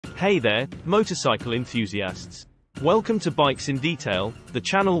Hey there, motorcycle enthusiasts. Welcome to Bikes in Detail, the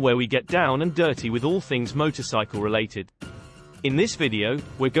channel where we get down and dirty with all things motorcycle related. In this video,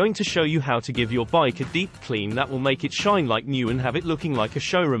 we're going to show you how to give your bike a deep clean that will make it shine like new and have it looking like a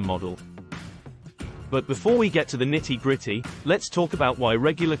showroom model. But before we get to the nitty-gritty, let's talk about why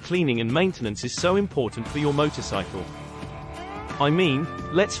regular cleaning and maintenance is so important for your motorcycle. I mean,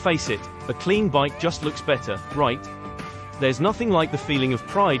 let's face it, a clean bike just looks better, right? There's nothing like the feeling of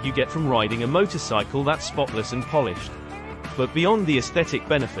pride you get from riding a motorcycle that's spotless and polished. But beyond the aesthetic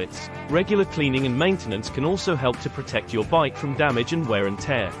benefits, regular cleaning and maintenance can also help to protect your bike from damage and wear and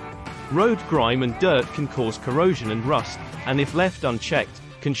tear. Road grime and dirt can cause corrosion and rust, and if left unchecked,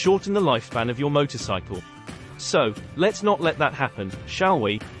 can shorten the lifespan of your motorcycle. So, let's not let that happen, shall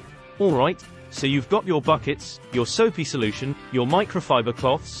we? Alright, so you've got your buckets, your soapy solution, your microfiber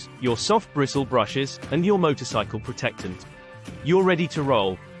cloths, your soft bristle brushes, and your motorcycle protectant. You're ready to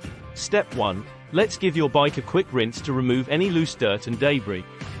roll. Step 1. Let's give your bike a quick rinse to remove any loose dirt and debris.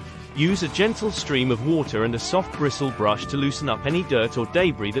 Use a gentle stream of water and a soft bristle brush to loosen up any dirt or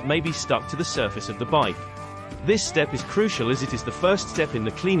debris that may be stuck to the surface of the bike. This step is crucial as it is the first step in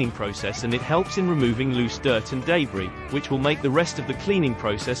the cleaning process and it helps in removing loose dirt and debris, which will make the rest of the cleaning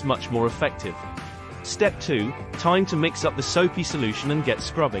process much more effective. Step 2. Time to mix up the soapy solution and get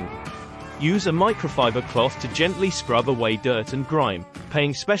scrubbing. Use a microfiber cloth to gently scrub away dirt and grime,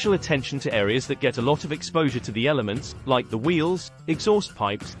 paying special attention to areas that get a lot of exposure to the elements, like the wheels, exhaust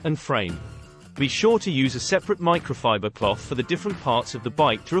pipes, and frame. Be sure to use a separate microfiber cloth for the different parts of the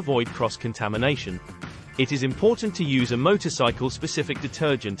bike to avoid cross-contamination. It is important to use a motorcycle-specific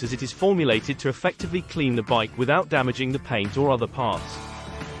detergent as it is formulated to effectively clean the bike without damaging the paint or other parts.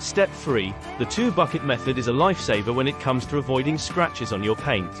 Step 3. The two-bucket method is a lifesaver when it comes to avoiding scratches on your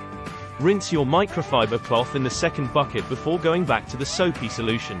paint. Rinse your microfiber cloth in the second bucket before going back to the soapy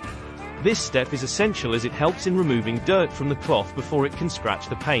solution. This step is essential as it helps in removing dirt from the cloth before it can scratch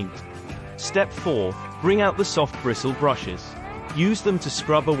the paint. Step 4. Bring out the soft bristle brushes. Use them to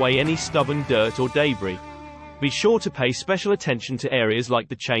scrub away any stubborn dirt or debris. Be sure to pay special attention to areas like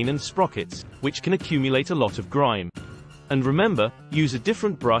the chain and sprockets, which can accumulate a lot of grime. And remember, use a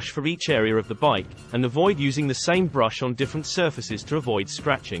different brush for each area of the bike, and avoid using the same brush on different surfaces to avoid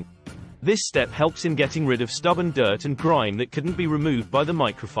scratching. This step helps in getting rid of stubborn dirt and grime that couldn't be removed by the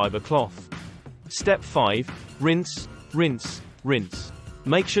microfiber cloth. Step 5. Rinse, rinse, rinse.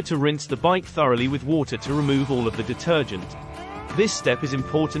 Make sure to rinse the bike thoroughly with water to remove all of the detergent. This step is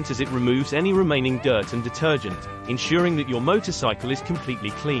important as it removes any remaining dirt and detergent, ensuring that your motorcycle is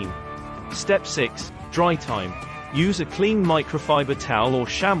completely clean. Step 6. Dry time. Use a clean microfiber towel or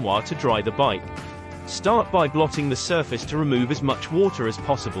chamois to dry the bike. Start by blotting the surface to remove as much water as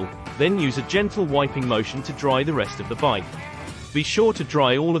possible, then use a gentle wiping motion to dry the rest of the bike. Be sure to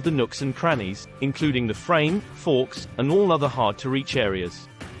dry all of the nooks and crannies, including the frame, forks, and all other hard-to-reach areas.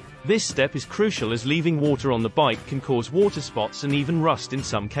 This step is crucial as leaving water on the bike can cause water spots and even rust in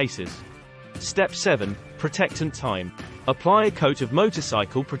some cases. Step 7. Protectant time. Apply a coat of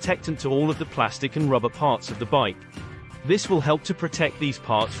motorcycle protectant to all of the plastic and rubber parts of the bike. This will help to protect these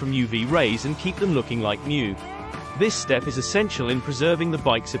parts from UV rays and keep them looking like new. This step is essential in preserving the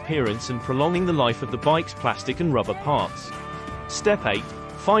bike's appearance and prolonging the life of the bike's plastic and rubber parts. Step 8.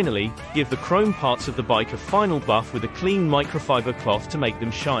 Finally, give the chrome parts of the bike a final buff with a clean microfiber cloth to make them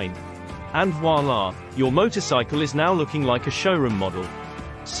shine. And voila! Your motorcycle is now looking like a showroom model.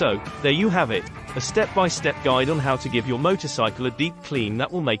 So, there you have it, a step-by-step guide on how to give your motorcycle a deep clean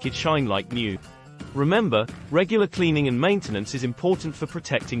that will make it shine like new. Remember, regular cleaning and maintenance is important for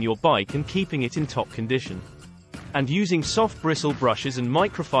protecting your bike and keeping it in top condition. And using soft bristle brushes and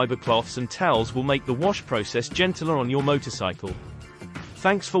microfiber cloths and towels will make the wash process gentler on your motorcycle.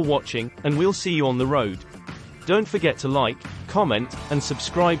 Thanks for watching, and we'll see you on the road. Don't forget to like, comment, and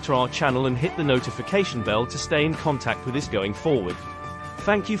subscribe to our channel and hit the notification bell to stay in contact with us going forward.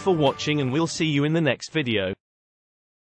 Thank you for watching and we'll see you in the next video.